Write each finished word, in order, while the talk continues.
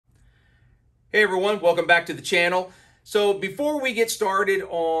Hey everyone, welcome back to the channel. So before we get started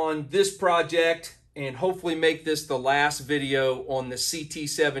on this project and hopefully make this the last video on the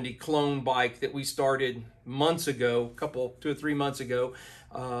CT70 clone bike that we started months ago, 2 or 3 months ago,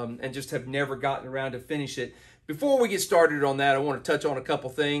 and just have never gotten around to finish it. Before we get started on that, I want to touch on a couple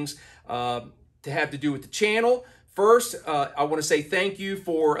things to have to do with the channel. First, I want to say thank you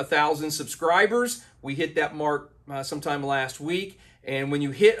for 1,000 subscribers. We hit that mark sometime last week. And when you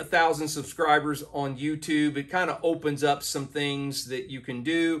hit 1,000 subscribers on YouTube, it kind of opens up some things that you can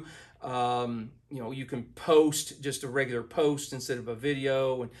do. You can post just a regular post instead of a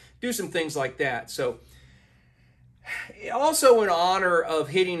video and do some things like that. So also in honor of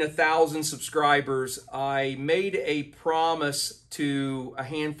hitting 1,000 subscribers, I made a promise to a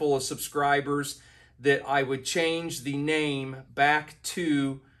handful of subscribers that I would change the name back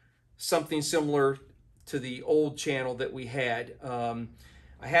to something similar to the old channel that we had. I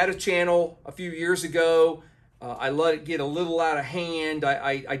had a channel a few years ago. I let it get a little out of hand.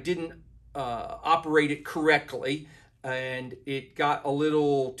 I didn't operate it correctly, and it got a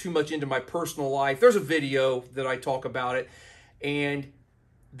little too much into my personal life. There's a video that I talk about it, and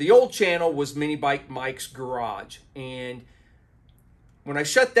the old channel was Mini Bike Mike's Garage. And when I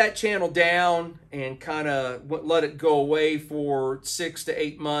shut that channel down and kind of let it go away for 6 to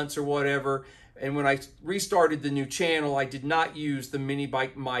 8 months or whatever, and when I restarted the new channel, I did not use the Mini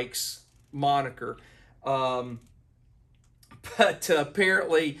Bike Mike's moniker. But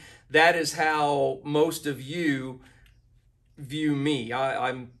apparently that is how most of you view me.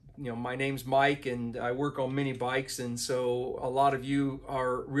 My name's Mike and I work on mini bikes, and so a lot of you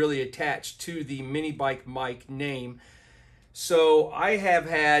are really attached to the Mini Bike Mike name. So I have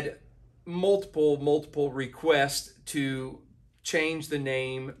had multiple requests to change the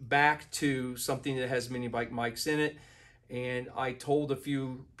name back to something that has Mini Bike Mike's in it, and I told a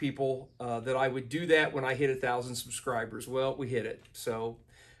few people that I would do that when I hit 1,000 subscribers. Well, we hit it. So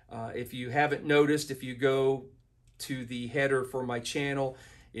if you haven't noticed, if you go to the header for my channel,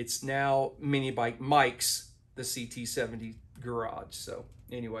 it's now Mini Bike Mike's, the CT70 Garage. So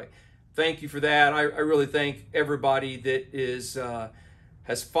anyway, thank you for that. I really thank everybody that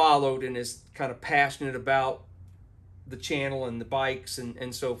has followed and is kind of passionate about the channel and the bikes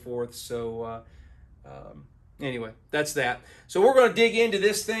and so forth. So anyway, that's that. So we're going to dig into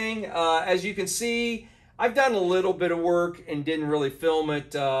this thing. As you can see, I've done a little bit of work and didn't really film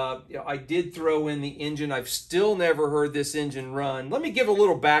it. I did throw in the engine. I've still never heard this engine run. Let me give a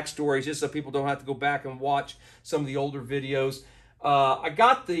little backstory just so people don't have to go back and watch some of the older videos. I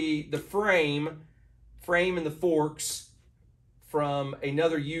got the frame and the forks from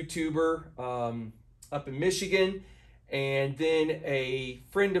another YouTuber up in Michigan. And then a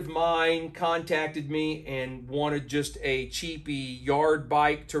friend of mine contacted me and wanted just a cheapy yard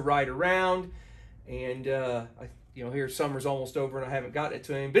bike to ride around. And here summer's almost over and I haven't gotten it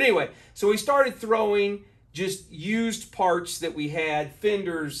to him. But anyway, so we started throwing just used parts that we had,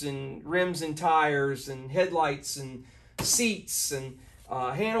 fenders and rims and tires and headlights and seats and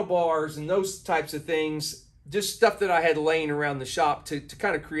handlebars and those types of things. Just stuff that I had laying around the shop to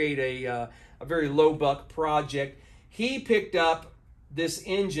kind of create a very low buck project. He picked up this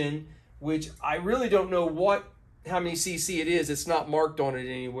engine, which I really don't know how many cc it is. It's not marked on it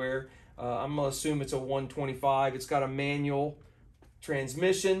anywhere. I'm going to assume it's a 125. It's got a manual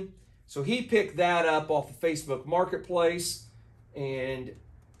transmission. So he picked that up off the Facebook Marketplace, and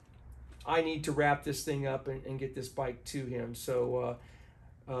I need to wrap this thing up and get this bike to him. So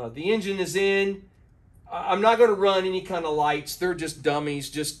the engine is in. I'm not going to run any kind of lights. They're just dummies,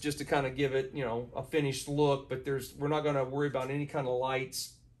 just to kind of give it, a finished look. But we're not going to worry about any kind of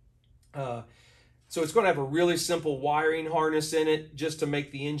lights. So it's going to have a really simple wiring harness in it just to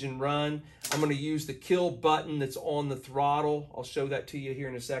make the engine run. I'm going to use the kill button that's on the throttle. I'll show that to you here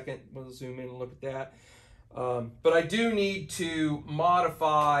in a second. We'll zoom in and look at that. But I do need to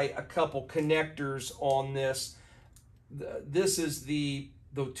modify a couple connectors on this. This is the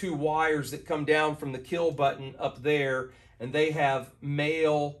 2 wires that come down from the kill button up there, and they have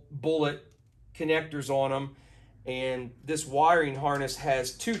male bullet connectors on them. And this wiring harness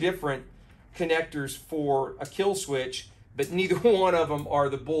has 2 different connectors for a kill switch, but neither one of them are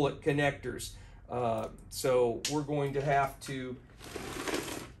the bullet connectors. So we're going to have to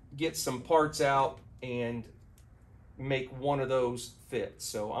get some parts out and make one of those fit.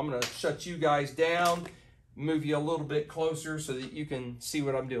 So I'm going to shut you guys down, move you a little bit closer so that you can see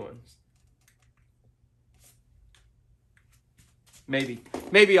what I'm doing.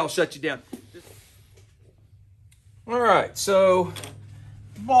 Maybe I'll shut you down. All right, so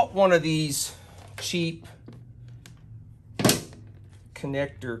bought one of these cheap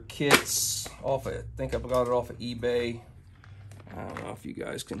connector kits off of, I think I've got it off of eBay. I don't know if you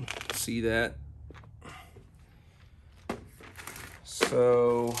guys can see that.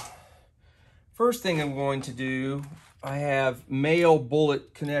 So first thing I'm going to do, I have male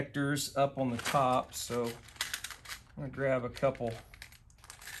bullet connectors up on the top, so I'm going to grab a couple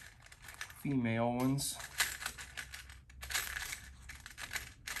female ones.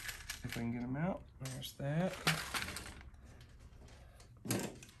 If I can get them out. There's that.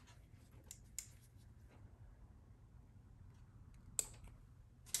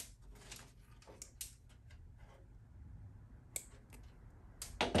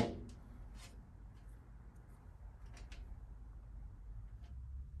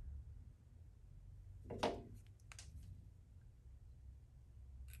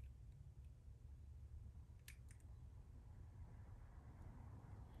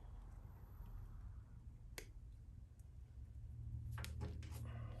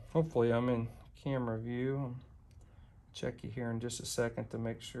 Hopefully I'm in camera view. I'll check you here in just a second to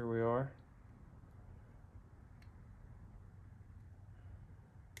make sure we are.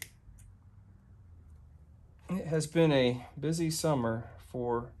 It has been a busy summer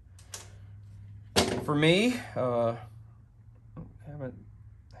for me. Haven't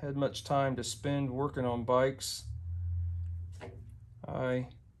had much time to spend working on bikes. I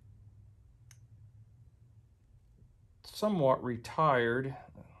somewhat retired.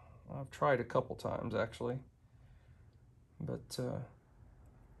 I've tried a couple times actually, but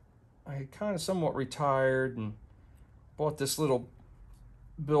I had kind of somewhat retired and bought this little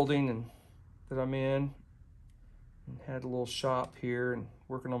building that I'm in, and had a little shop here and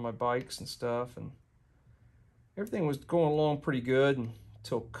working on my bikes and stuff, and everything was going along pretty good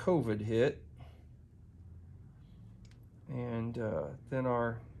until COVID hit. And then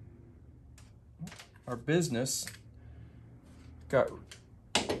our business got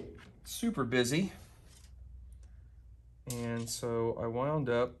super busy, and so I wound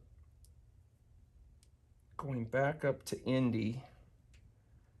up going back up to Indy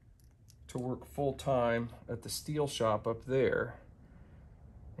to work full-time at the steel shop up there,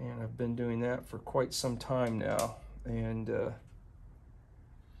 and I've been doing that for quite some time now, and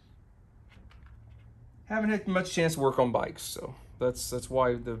haven't had much chance to work on bikes, so that's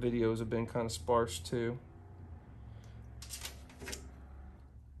why the videos have been kind of sparse too.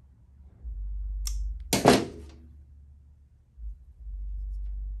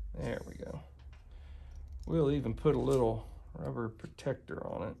 There we go. We'll even put a little rubber protector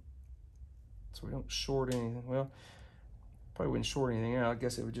on it so we don't short anything. Well, probably wouldn't short anything out. I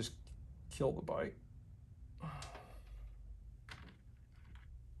guess it would just kill the bike.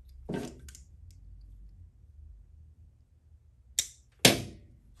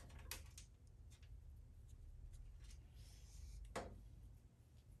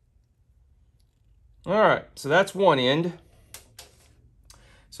 All right, so that's one end.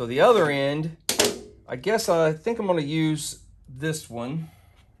 So the other end, I think I'm gonna use this one.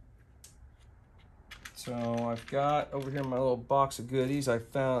 So I've got over here my little box of goodies, I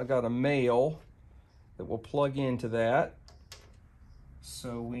got a male that will plug into that.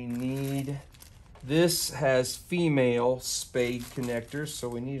 So we need, this has female spade connectors, so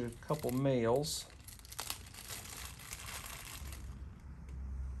we need a couple males.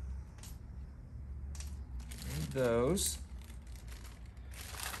 Need those.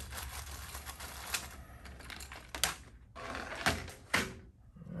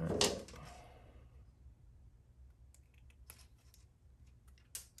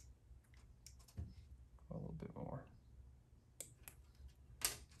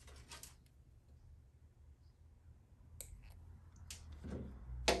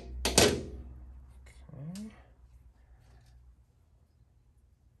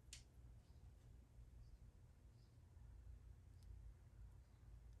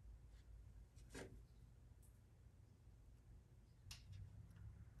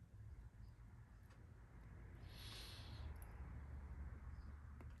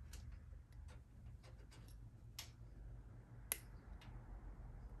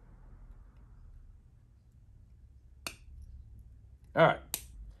 All right,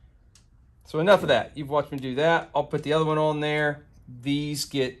 so enough of that. You've watched me do that. I'll put the other one on there. These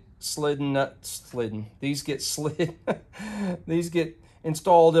get these get slid. These get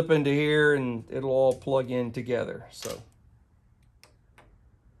installed up into here, and it'll all plug in together. So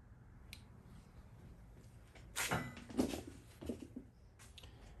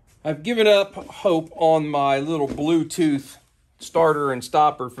I've given up hope on my little Bluetooth starter and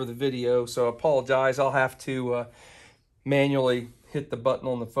stopper for the video, so I apologize. I'll have to manually hit the button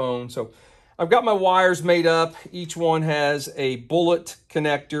on the phone. So I've got my wires made up. Each one has a bullet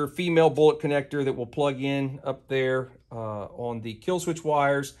connector, female bullet connector that will plug in up there on the kill switch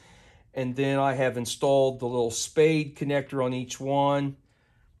wires. And then I have installed the little spade connector on each one.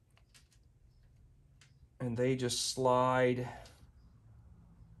 And they just slide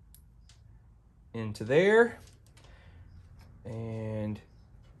into there. And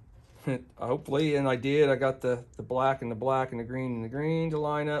hopefully, and I did, I got the black and the black and the green to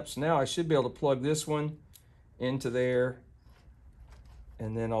line up. So now I should be able to plug this one into there.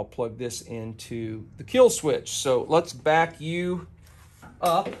 And then I'll plug this into the kill switch. So let's back you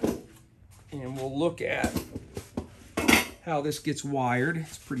up and we'll look at how this gets wired.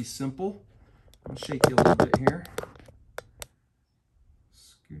 It's pretty simple. I'll shake you a little bit here.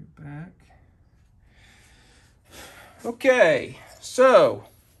 Scoot it back. Okay, so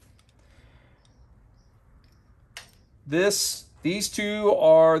these two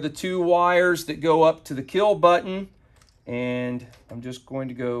are the two wires that go up to the kill button, and I'm just going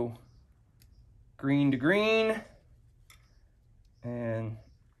to go green to green and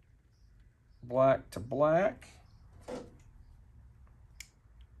black to black.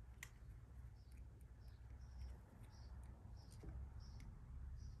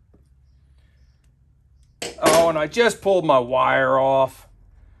 Oh, and I just pulled my wire off.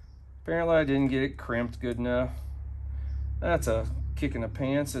 Apparently I didn't get it crimped good enough. That's a kick in the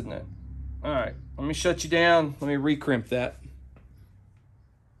pants, isn't it? All right, let me shut you down. Let me recrimp that.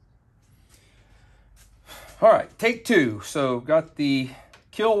 All right, take two. So got the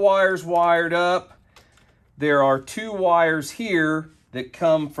kill wires wired up. There are two wires here that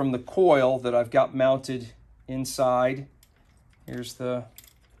come from the coil that I've got mounted inside. Here's the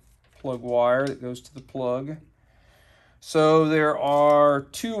plug wire that goes to the plug. So there are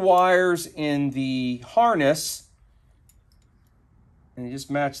two wires in the harness, and you just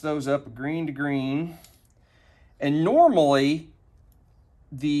match those up green to green. And normally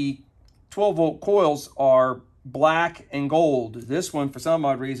the 12-volt coils are black and gold. This one, for some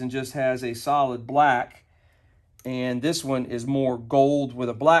odd reason, just has a solid black, and this one is more gold with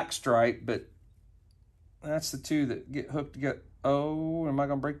a black stripe, but that's the two that get hooked together. Oh, am I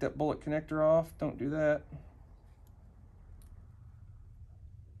going to break that bullet connector off? Don't do that.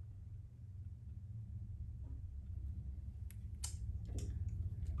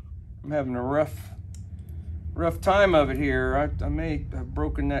 I'm having a rough time of it here. I may have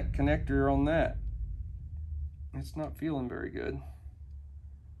broken that connector on that. It's not feeling very good.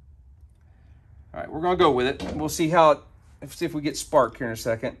 All right, we're going to go with it. We'll see if we get spark here in a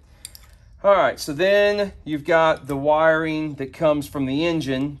second. All right, so then you've got the wiring that comes from the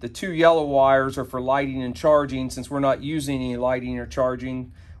engine. The two yellow wires are for lighting and charging. Since we're not using any lighting or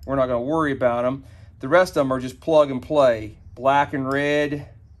charging, we're not going to worry about them. The rest of them are just plug and play. Black and red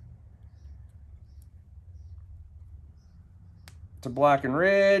to black and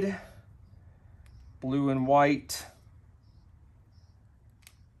red, blue and white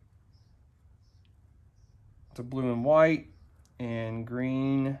to blue and white, and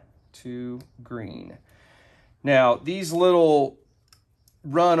green to green. Now, these little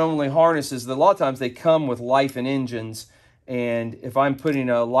run-only harnesses, a lot of times they come with life and engines, and if I'm putting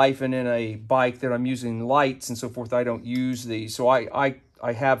a life in a bike that I'm using lights and so forth, I don't use these. So I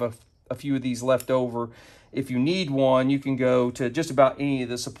have a few of these left over. If you need one, you can go to just about any of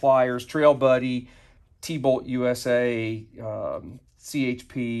the suppliers, Trail Buddy, T-Bolt USA,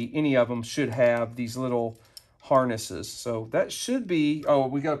 CHP, any of them should have these little harnesses. So that should be, oh,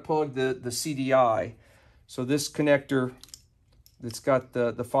 we got to plug the CDI. So this connector that's got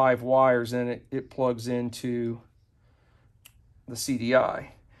the 5 wires in it, it plugs into the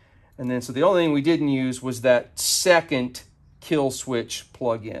CDI. And then, so the only thing we didn't use was that second kill switch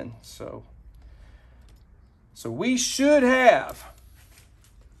plug-in. So we should have,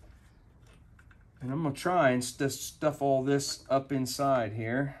 and I'm going to try and stuff all this up inside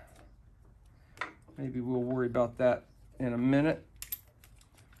here. Maybe we'll worry about that in a minute.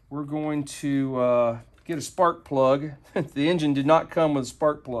 We're going to get a spark plug. The engine did not come with a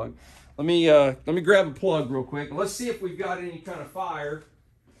spark plug. Let me grab a plug real quick. Let's see if we've got any kind of fire.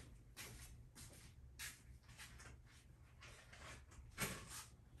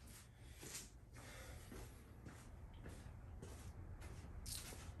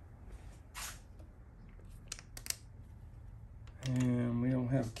 And we don't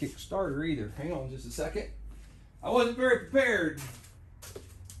have a Kickstarter either. Hang on just a second. I wasn't very prepared.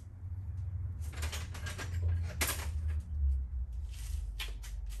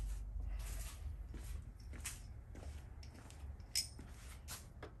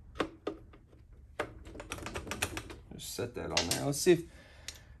 Just set that on there. Let's see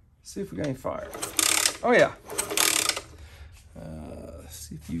see if we got any fire. Oh yeah.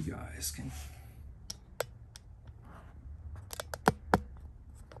 See if you guys can.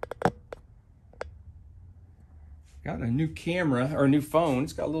 Got a new camera, or a new phone.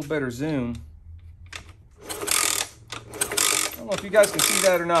 It's got a little better zoom. I don't know if you guys can see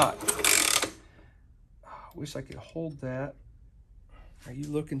that or not. I wish I could hold that. Are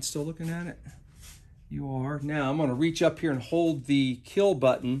you still looking at it? You are. Now I'm gonna reach up here and hold the kill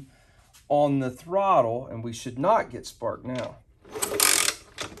button on the throttle, and we should not get spark now.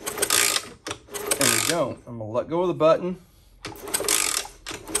 And we don't. I'm gonna let go of the button.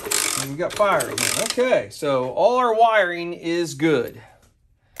 And we got fire again. Okay, so all our wiring is good.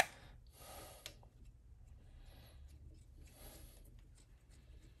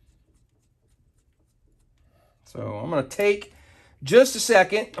 So I'm gonna take just a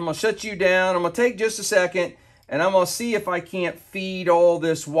second. I'm gonna shut you down. I'm gonna take just a second, and I'm gonna see if I can't feed all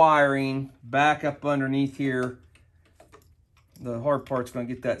this wiring back up underneath here. The hard part's gonna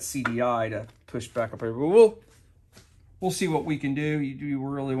get that CDI to push back up here. But we'll see what we can do. You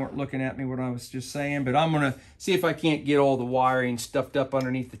really weren't looking at me what I was just saying, but I'm gonna see if I can't get all the wiring stuffed up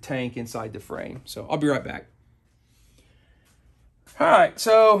underneath the tank inside the frame. So I'll be right back. All right,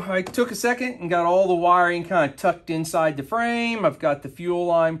 so I took a second and got all the wiring kind of tucked inside the frame. I've got the fuel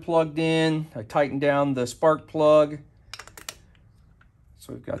line plugged in. I tightened down the spark plug.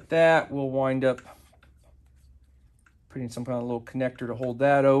 So we've got that. We'll wind up putting some kind of little connector to hold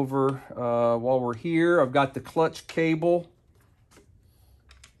that over. While we're here, I've got the clutch cable.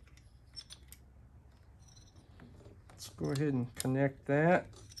 Let's go ahead and connect that,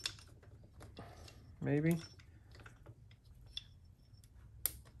 maybe.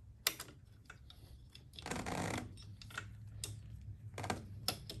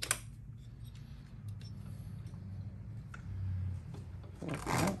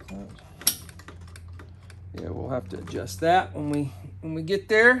 Yeah, we'll have to adjust that when we get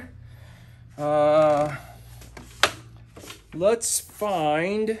there. Let's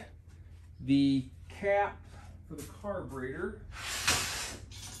find the cap for the carburetor.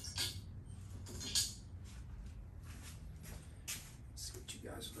 Let's see what you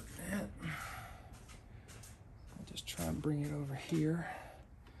guys are looking at. I'll just try and bring it over here.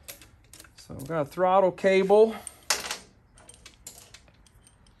 So I've got a throttle cable.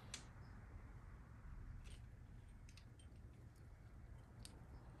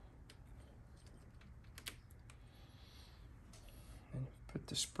 Put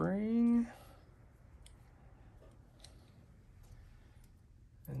the spring,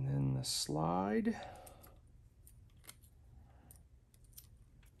 and then the slide.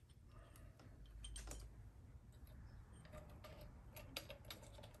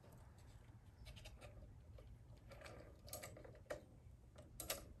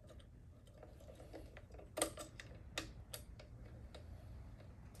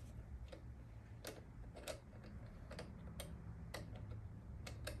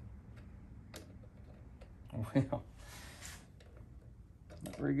 Well,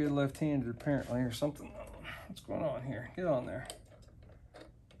 not very good left-handed apparently, or something. What's going on here? Get on there.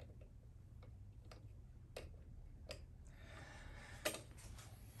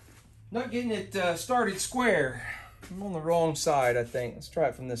 Not getting it started square. I'm on the wrong side, I think. Let's try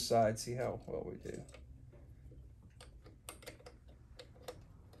it from this side, see how well we do.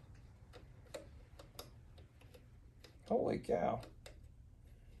 Holy cow.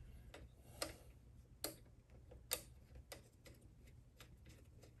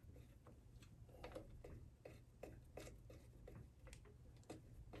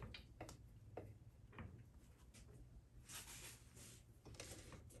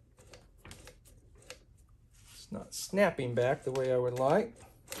 Not snapping back the way I would like.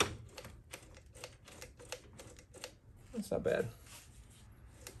 That's not bad.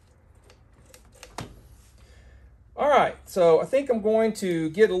 All right, so I think I'm going to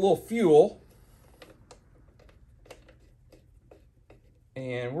get a little fuel.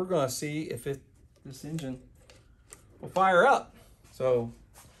 And we're gonna see if this engine will fire up. So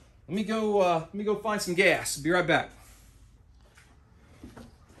let me go find some gas. Be right back.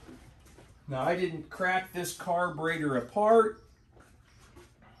 Now, I didn't crack this carburetor apart.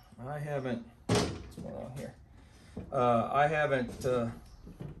 I haven't, what's going on here? I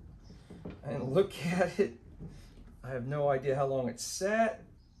didn't look at it. I have no idea how long it's sat.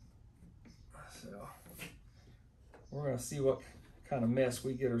 So, we're gonna see what kind of mess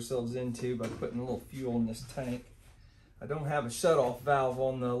we get ourselves into by putting a little fuel in this tank. I don't have a shutoff valve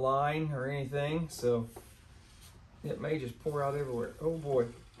on the line or anything, so it may just pour out everywhere. Oh boy.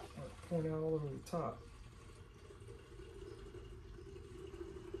 Pouring out all over the top.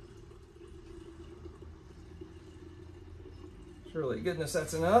 Surely, goodness,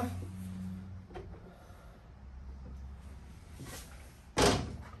 that's enough. I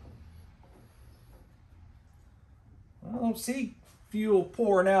don't see fuel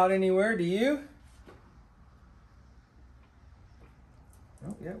pouring out anywhere, do you?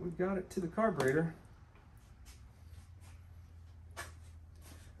 Oh, yeah, we've got it to the carburetor.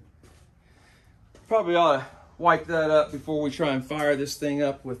 Probably ought to wipe that up before we try and fire this thing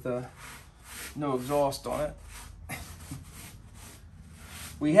up with no exhaust on it.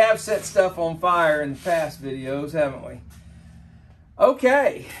 We have set stuff on fire in the past videos, haven't we?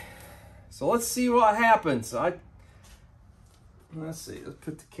 Okay, so let's see what happens. Let's see, let's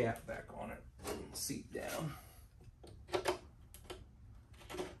put the cap back on it. Seat down.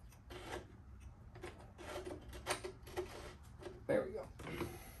 There we go.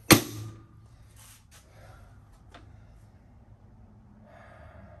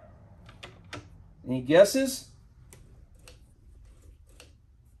 Any guesses?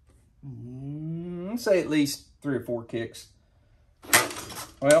 Let's say at least 3 or 4 kicks.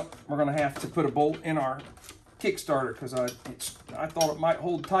 Well, we're gonna have to put a bolt in our Kickstarter because I thought it might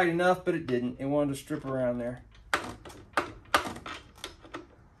hold tight enough, but it didn't. It wanted to strip around there.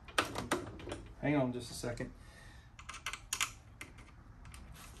 Hang on just a second.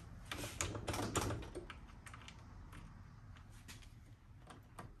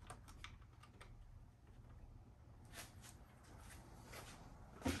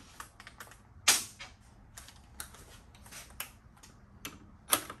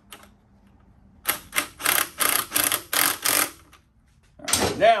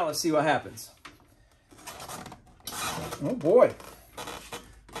 Now let's see what happens. Oh boy.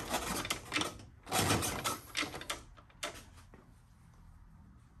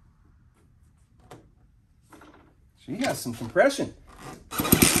 She has some compression.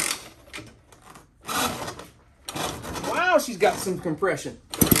 Wow, she's got some compression.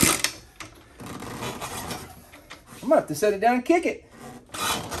 I'm gonna have to set it down and kick it.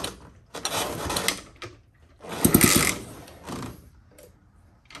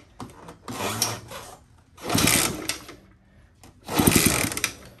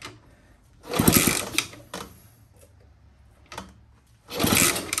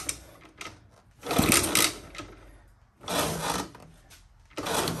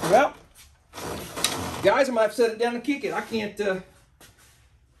 Well, guys, I'm gonna have to set it down and kick it. I can't,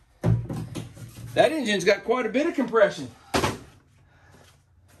 that engine's got quite a bit of compression.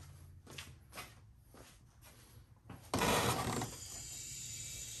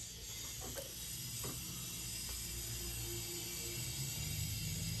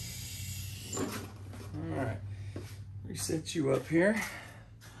 All right, reset you up here.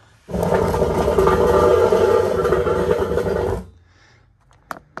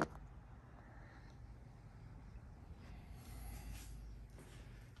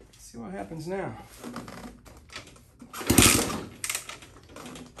 See what happens now.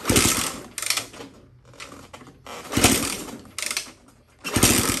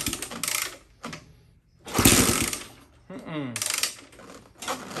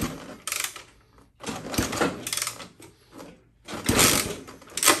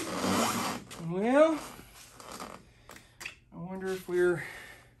 Well, I wonder if we're...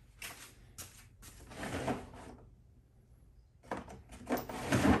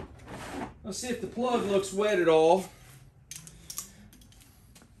 Let's see if the plug looks wet at all.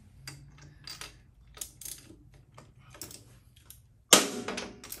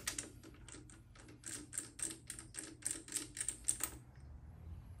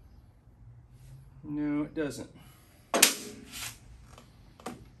 No, it doesn't.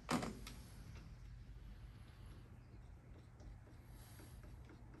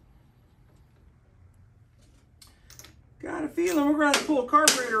 Got a feeling we're going to have to pull a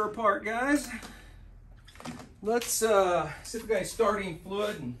carburetor apart, guys. Let's see if we got any starting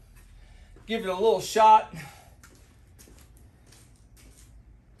fluid and give it a little shot.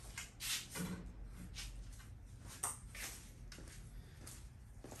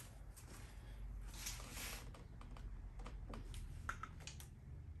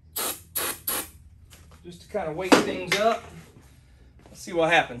 Just to kind of wake things up. Let's see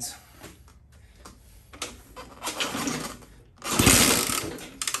what happens.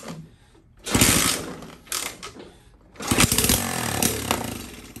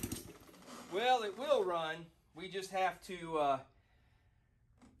 Well, it will run. We just have to,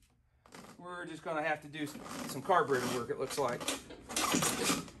 we're just going to have to do some carburetor work, it looks like.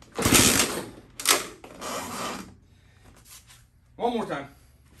 One more time.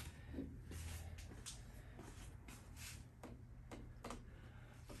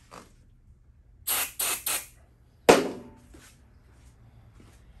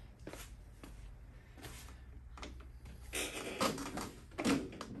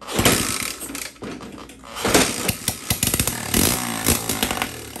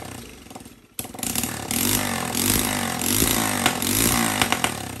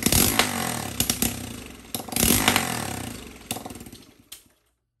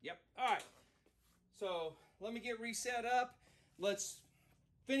 let me get reset up. Let's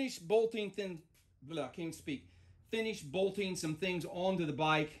finish bolting finish bolting some things onto the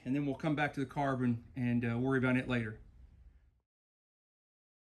bike, and then we'll come back to the carbon and worry about it later.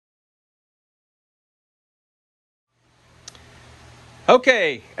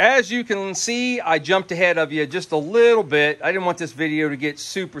 Okay, as you can see, I jumped ahead of you just a little bit. I didn't want this video to get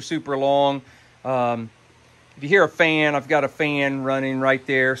super long. If you hear a fan, I've got a fan running right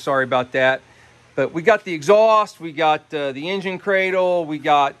there. Sorry about that. But we got the exhaust, we got the engine cradle, we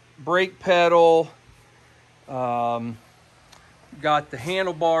got brake pedal, got the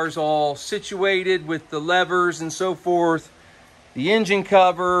handlebars all situated with the levers and so forth, the engine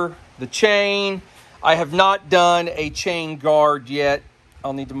cover, the chain. I have not done a chain guard yet.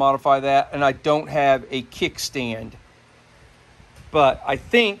 I'll need to modify that. And I don't have a kickstand. But I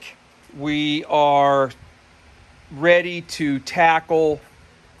think we are ready to tackle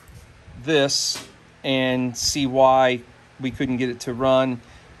this and see why we couldn't get it to run.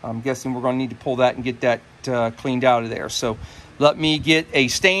 I'm guessing we're going to need to pull that and get that cleaned out of there. So let me get a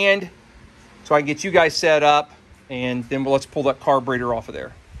stand so I can get you guys set up, and then let's pull that carburetor off of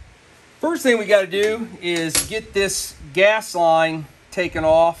there. First thing we got to do is get this gas line taken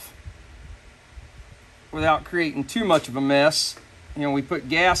off without creating too much of a mess. You know, we put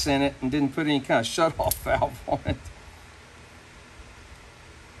gas in it and didn't put any kind of shut-off valve on it.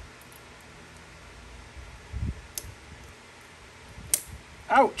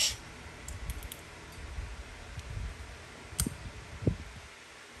 Ouch!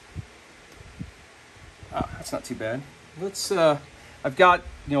 Ah, that's not too bad. Let's, I've got,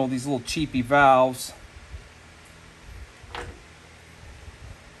 you know, these little cheapy valves.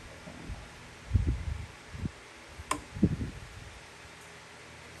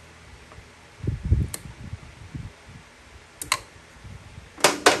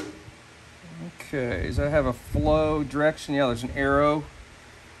 Okay, does that have a flow direction? Yeah, there's an arrow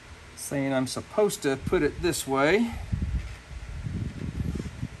saying I'm supposed to put it this way.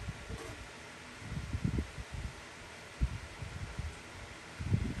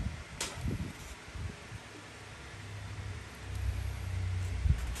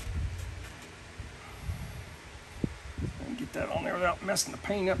 Get that on there without messing the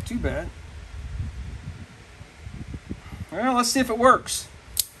paint up too bad. Well, let's see if it works.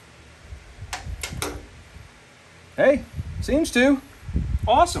 Hey, seems to.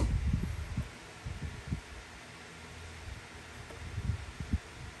 Awesome.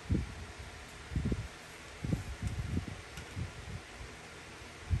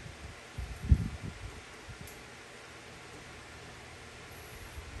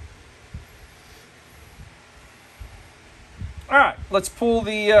 All right, let's pull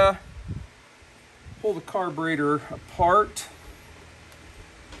the carburetor apart.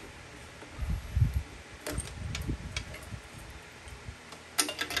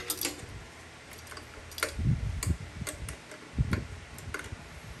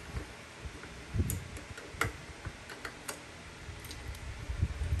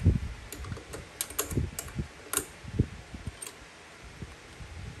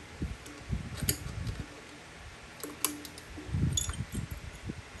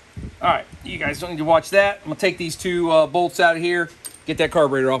 All right, you guys don't need to watch that. I'm gonna take these two bolts out of here, get that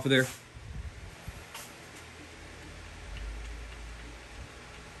carburetor off of there.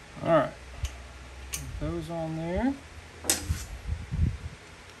 All right, put those on there. All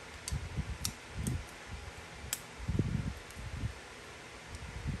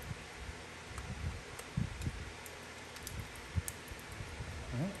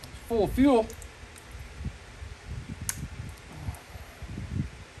right, it's full of fuel.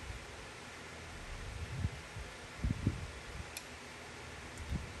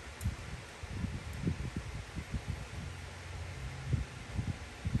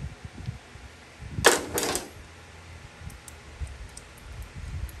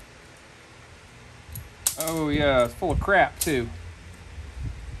 Oh yeah, it's full of crap too.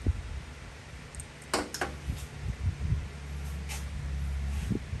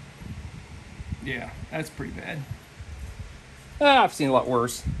 Yeah, that's pretty bad. I've seen a lot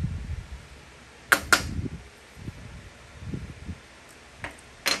worse.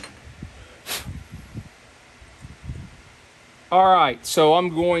 All right, so I'm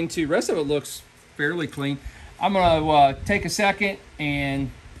going to, rest of it looks fairly clean. I'm gonna take a second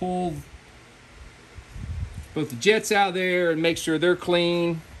and pull both the jets out there and make sure they're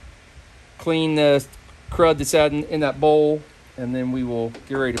clean. Clean the crud that's out in that bowl, and then we will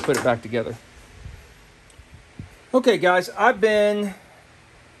get ready to put it back together. Okay guys, where'd the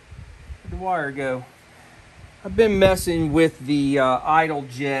wire go? I've been messing with the idle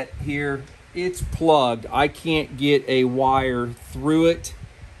jet here it's plugged. I can't get a wire through it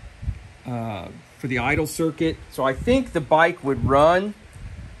for the idle circuit. So I think the bike would run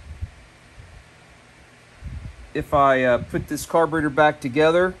if I put this carburetor back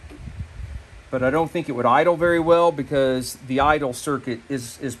together, but I don't think it would idle very well because the idle circuit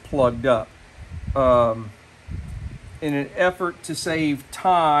is plugged up. In an effort to save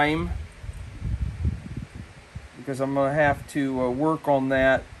time, because I'm going to have to work on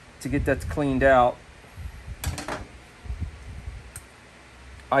that to get that cleaned out,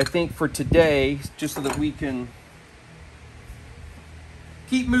 I think for today, just so that we can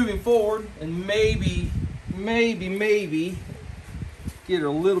keep moving forward and maybe get a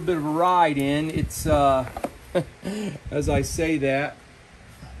little bit of a ride in. It's as I say that,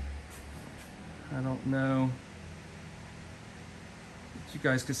 I don't know if you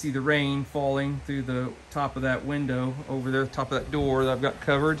guys can see the rain falling through the top of that window over there, top of that door that I've got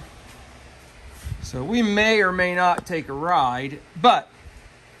covered. So we may or may not take a ride, but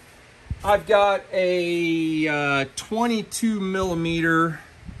I've got a 22 millimeter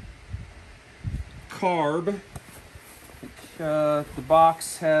carb. The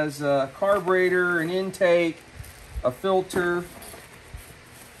box has a carburetor, an intake, a filter,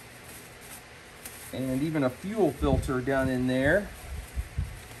 and even a fuel filter down in there.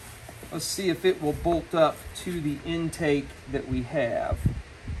 Let's see if it will bolt up to the intake that we have.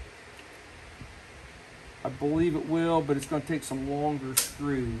 I believe it will, but it's going to take some longer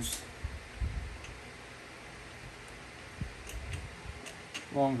screws.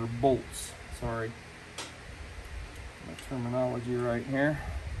 Longer bolts, sorry. My terminology right here.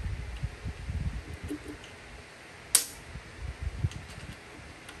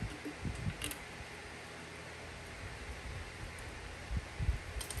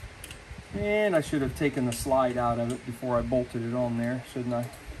 And I should have taken the slide out of it before I bolted it on there, shouldn't I?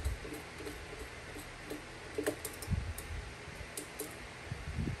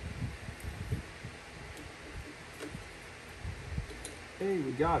 Hey,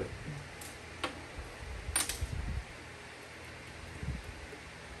 we got it.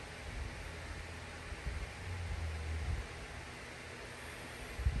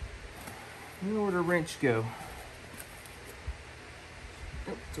 Where'd the wrench go?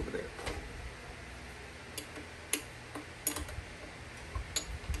 Oh, it's over there.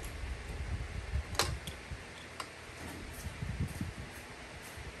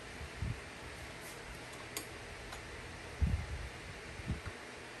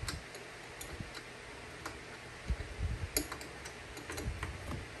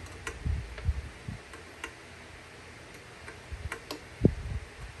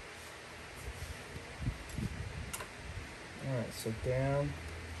 Alright, so down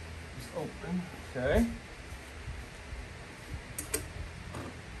is open. Okay.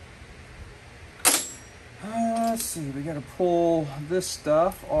 Let's see, we got to pull this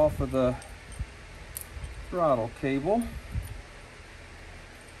stuff off of the throttle cable.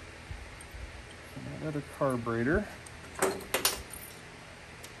 Another carburetor.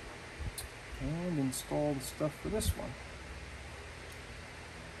 And install the stuff for this one.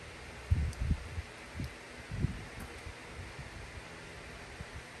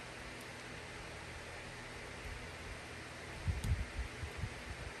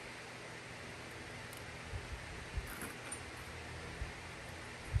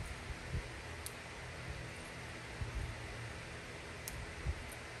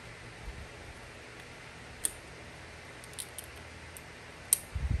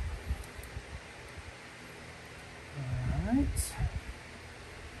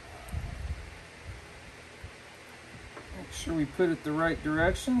 Make sure we put it the right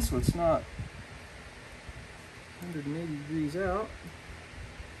direction so it's not 180 degrees out.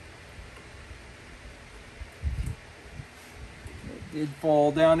 It did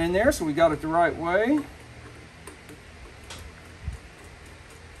fall down in there, so we got it the right way.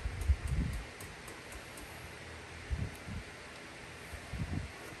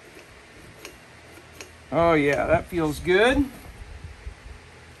 Oh yeah, that feels good.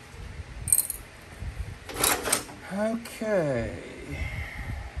 Okay.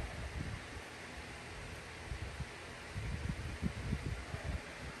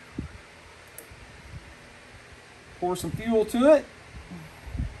 Pour some fuel to it.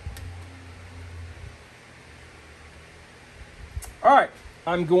 All right,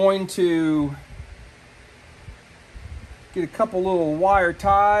 I'm going to get a couple little wire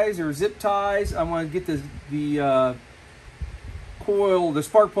ties or zip ties. I want to get the coil, the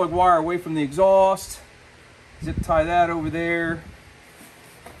spark plug wire away from the exhaust. Zip tie that over there.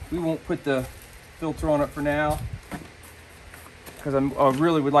 We won't put the filter on it for now. because I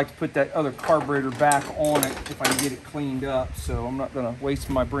really would like to put that other carburetor back on it if I can get it cleaned up. So I'm not going to waste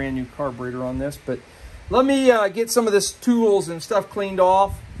my brand new carburetor on this. But let me get some of this tools and stuff cleaned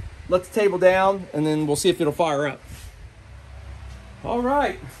off. Let the table down, and then we'll see if it'll fire up. All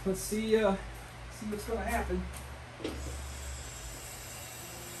right, let's see what's going to happen.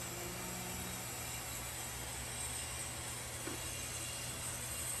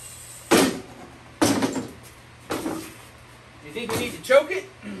 You think we need to choke it?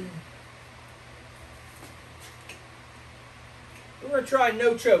 We're going to try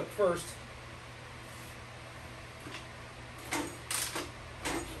no choke first.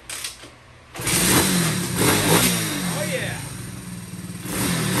 Oh yeah.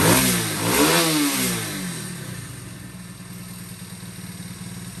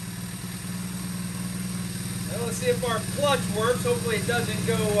 Well, let's see if our clutch works. Hopefully it doesn't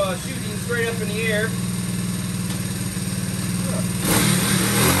go shooting straight up in the air.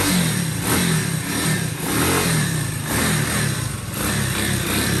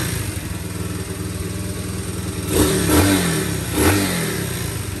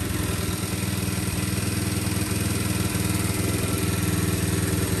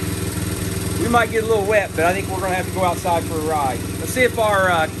 We might get a little wet, but I think we're going to have to go outside for a ride. Let's see if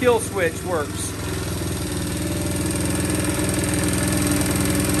our kill switch works.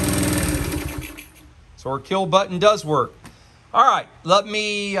 So our kill button does work. All right, let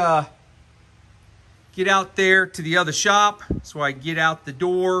me get out there to the other shop so I can get out the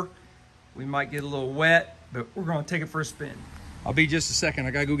door. We might get a little wet, but we're going to take it for a spin. I'll be just a second.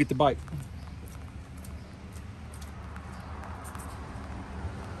 I got to go get the bike.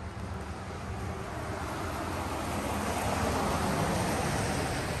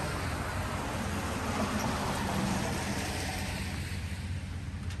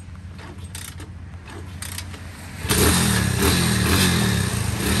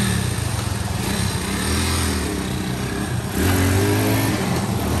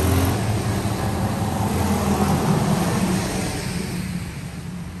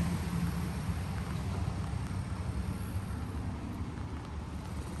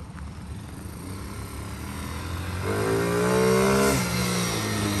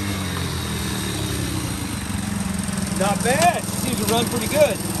 Not bad. Seems to run pretty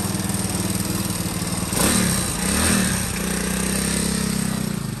good.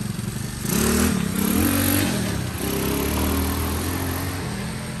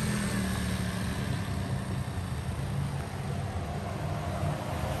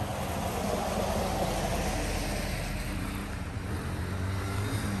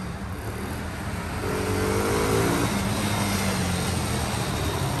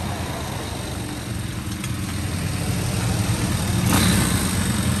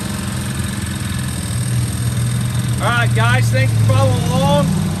 Alright guys, thanks for following along.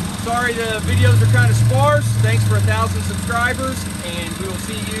 Sorry the videos are kind of sparse. Thanks for 1,000 subscribers, and we will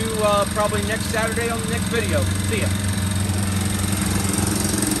see you probably next Saturday on the next video. See ya.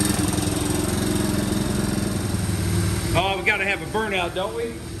 Oh, we gotta have a burnout, don't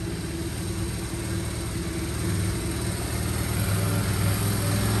we?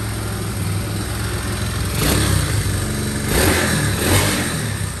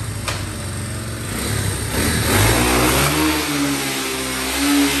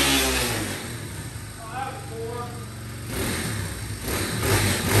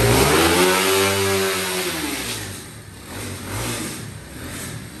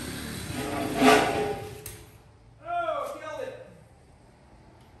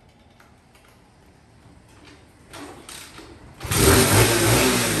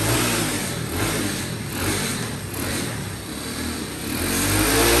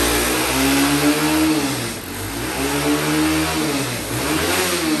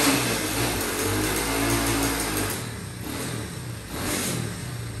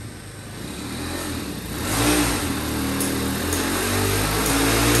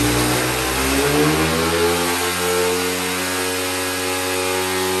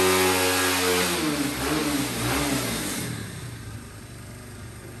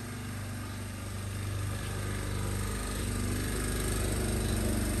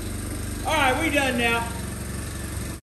 All right, we done now.